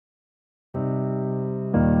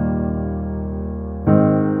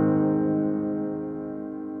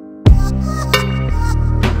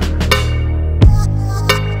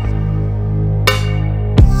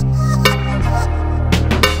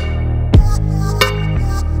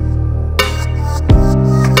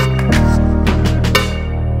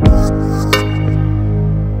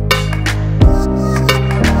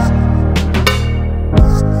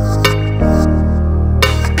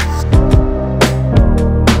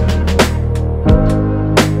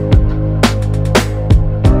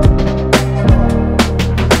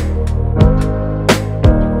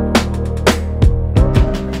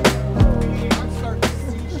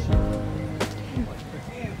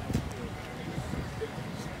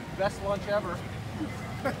best lunch ever.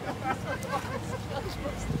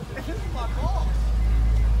 This is my boss.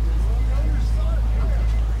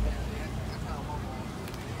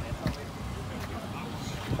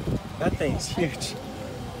 That thing's huge.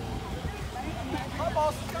 My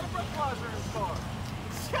boss has got a breathalyzer in his car.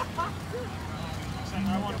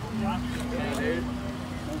 Yeah, dude.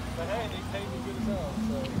 But hey, they pay me good as hell,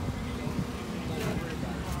 so.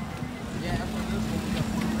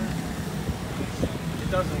 It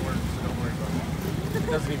doesn't work, so don't worry about it. It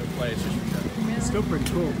doesn't even play, it's just redundant. It's still pretty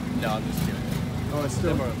cool. No, I'm just kidding. Oh, it's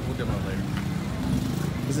still. We'll demo it later.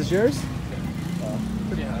 Is this yours?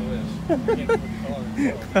 Pretty high wish. I can't get the car.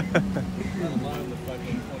 Let alone the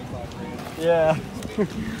fucking 25 grand. Yeah.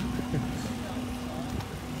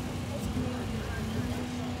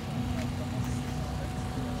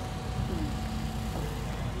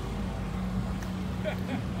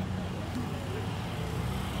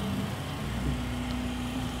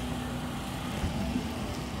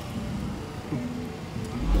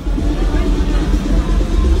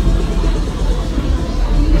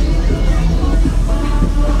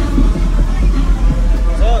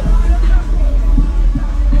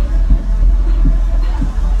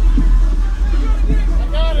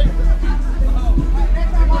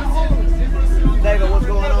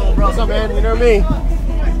 What's up, man? You know me.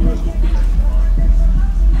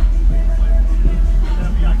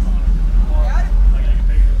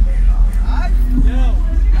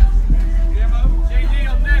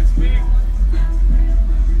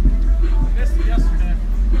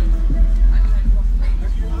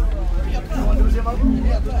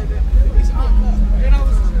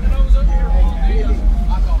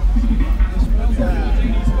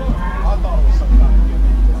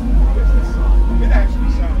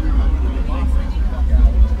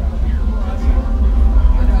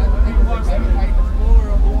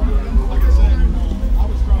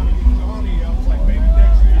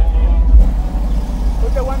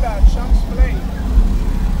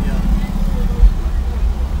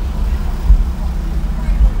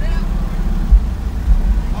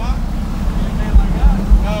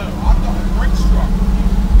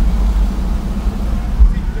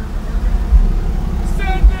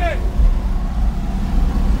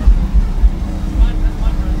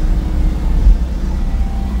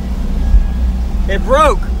 It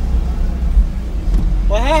broke.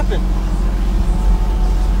 What happened?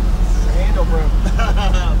 The handle broke.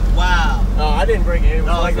 Wow. No, I didn't break it. It was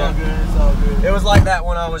No, like it's all that. good. It's all good. It was like that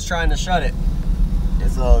when I was trying to shut it.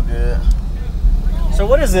 It's all good. So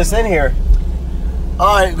what is this in here?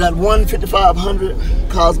 All right, got one 5500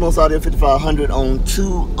 Cosmos Audio 5500 on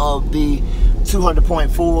two of the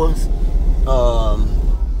 200.4s.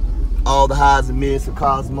 All the highs and mids of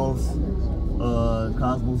Cosmos.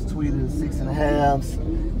 Cosmos tweeters 6.5s,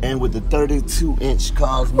 and with the 32-inch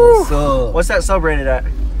Cosmos sub. What's that sub rated at?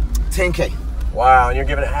 10K. Wow, and you're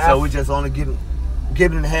giving it half? So we just only giving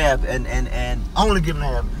it half, and only giving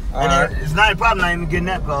half. All and right. It's not a problem. Not even getting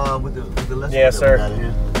that with the lesson. Yes, sir. Out of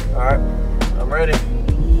here. All right, I'm ready.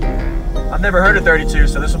 I've never heard of 32,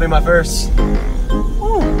 so this will be my first.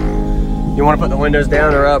 Woo. You want to put the windows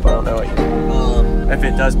down or up? I don't know if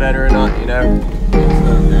it does better or not, you know.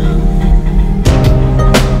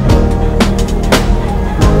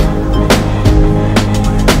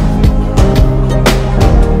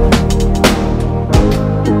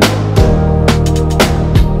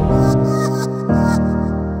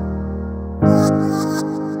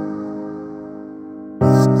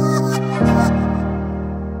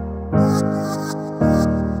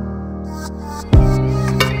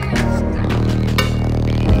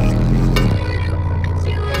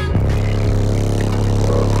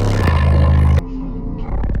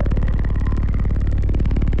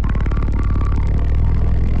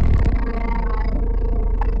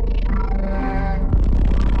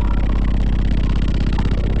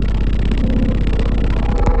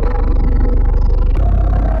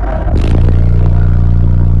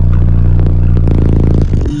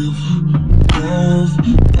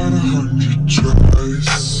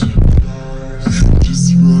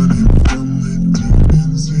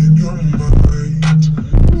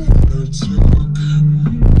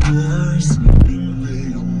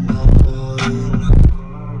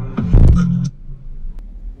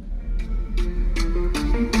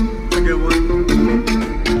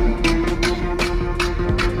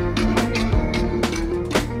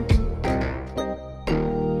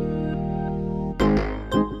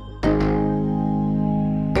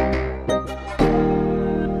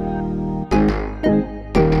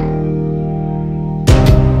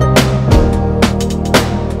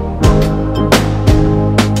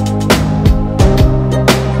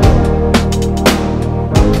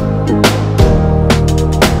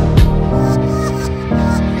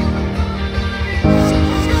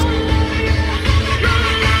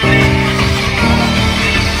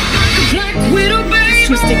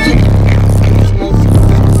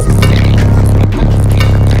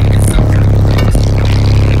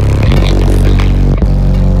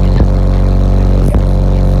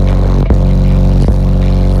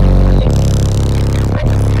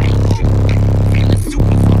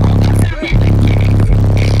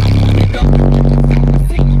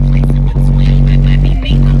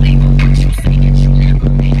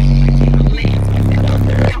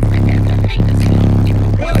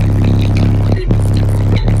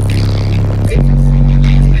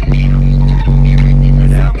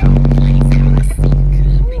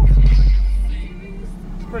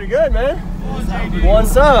 1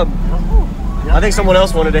 sub. I think someone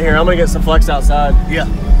else wanted to hear. I'm gonna get some flex outside. Yeah.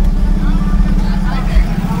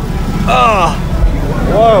 Oh,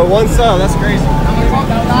 whoa, 1 sub. That's crazy. I'm gonna walk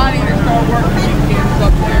the line and start working these cams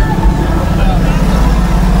up there.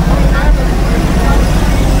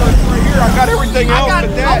 Right here, I got everything else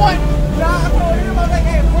but that. I told him, I was like,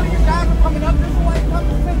 hey, one of your guys are coming up this way. Come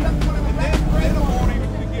and send up one of my back. They don't want even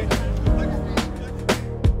to get.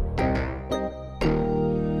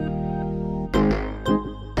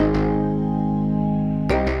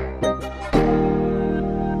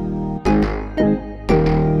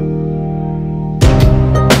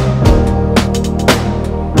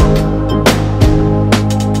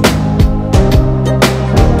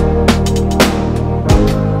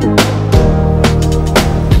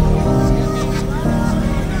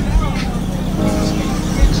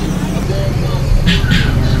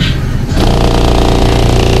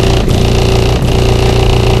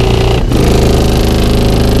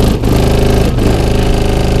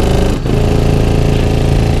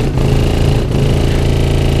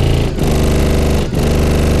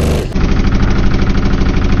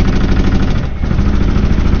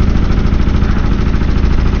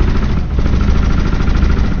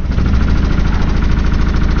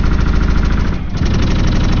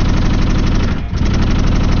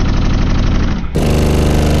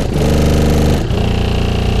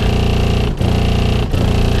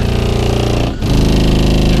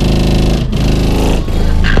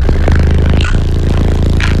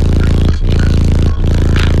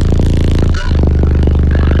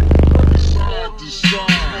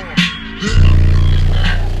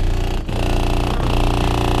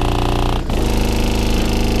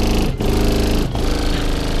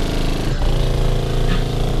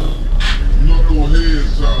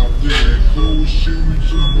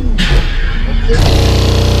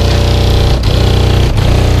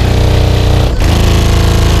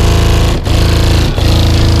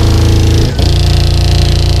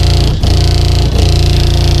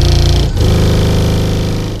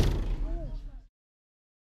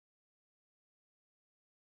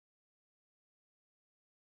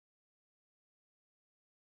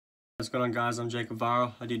 What's going on, guys? I'm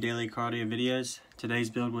JacobViral. I do daily cardio videos. Today's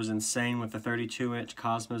build was insane with the 32-inch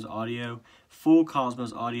Cosmos Audio, full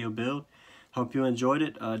Cosmos Audio build. Hope you enjoyed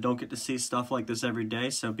it. Don't get to see stuff like this every day,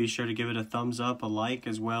 so be sure to give it a thumbs up, a like,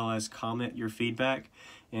 as well as comment your feedback,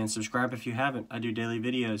 and subscribe if you haven't. I do daily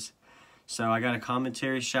videos. So I got a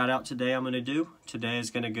commentary shout out today I'm going to do. Today is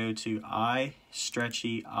going to go to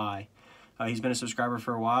Stretchy I. He's been a subscriber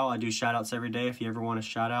for a while. I do shout outs every day. If you ever want a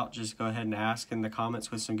shout out, just go ahead and ask in the comments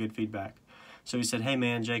with some good feedback. So he said, hey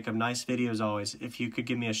man, Jacob, nice videos always. If you could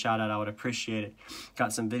give me a shout out, I would appreciate it.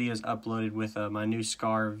 Got some videos uploaded with my new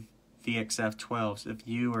Scar VXF 12s if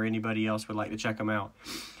you or anybody else would like to check them out.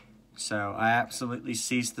 So I absolutely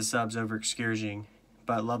ceased the subs over excursioning,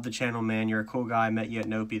 but love the channel, man. You're a cool guy. I met you at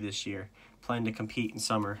Nopi this year. Plan to compete in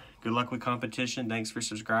summer. Good luck with competition. Thanks for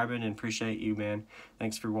subscribing and appreciate you, man.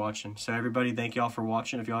 Thanks for watching. So everybody, thank y'all for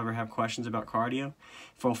watching. If y'all ever have questions about cardio,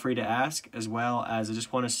 feel free to ask, as well as I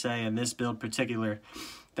just want to say in this build particular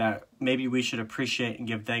that maybe we should appreciate and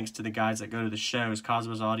give thanks to the guys that go to the shows.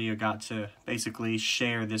 Cosmos Audio got to basically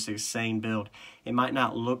share this insane build. It might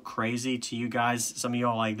not look crazy to you guys. Some of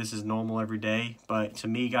y'all like this is normal every day, but to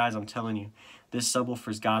me, guys, I'm telling you, this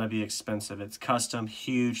subwoofer's got to be expensive. It's custom,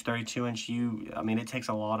 huge, 32-inch. I mean, it takes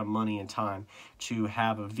a lot of money and time to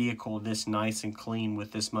have a vehicle this nice and clean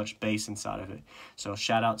with this much bass inside of it. So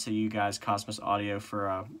shout out to you guys, Cosmos Audio, for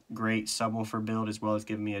a great subwoofer build, as well as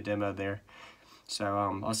giving me a demo there.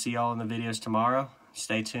 So I'll see y'all in the videos tomorrow.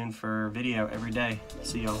 Stay tuned for video every day.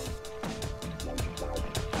 See y'all.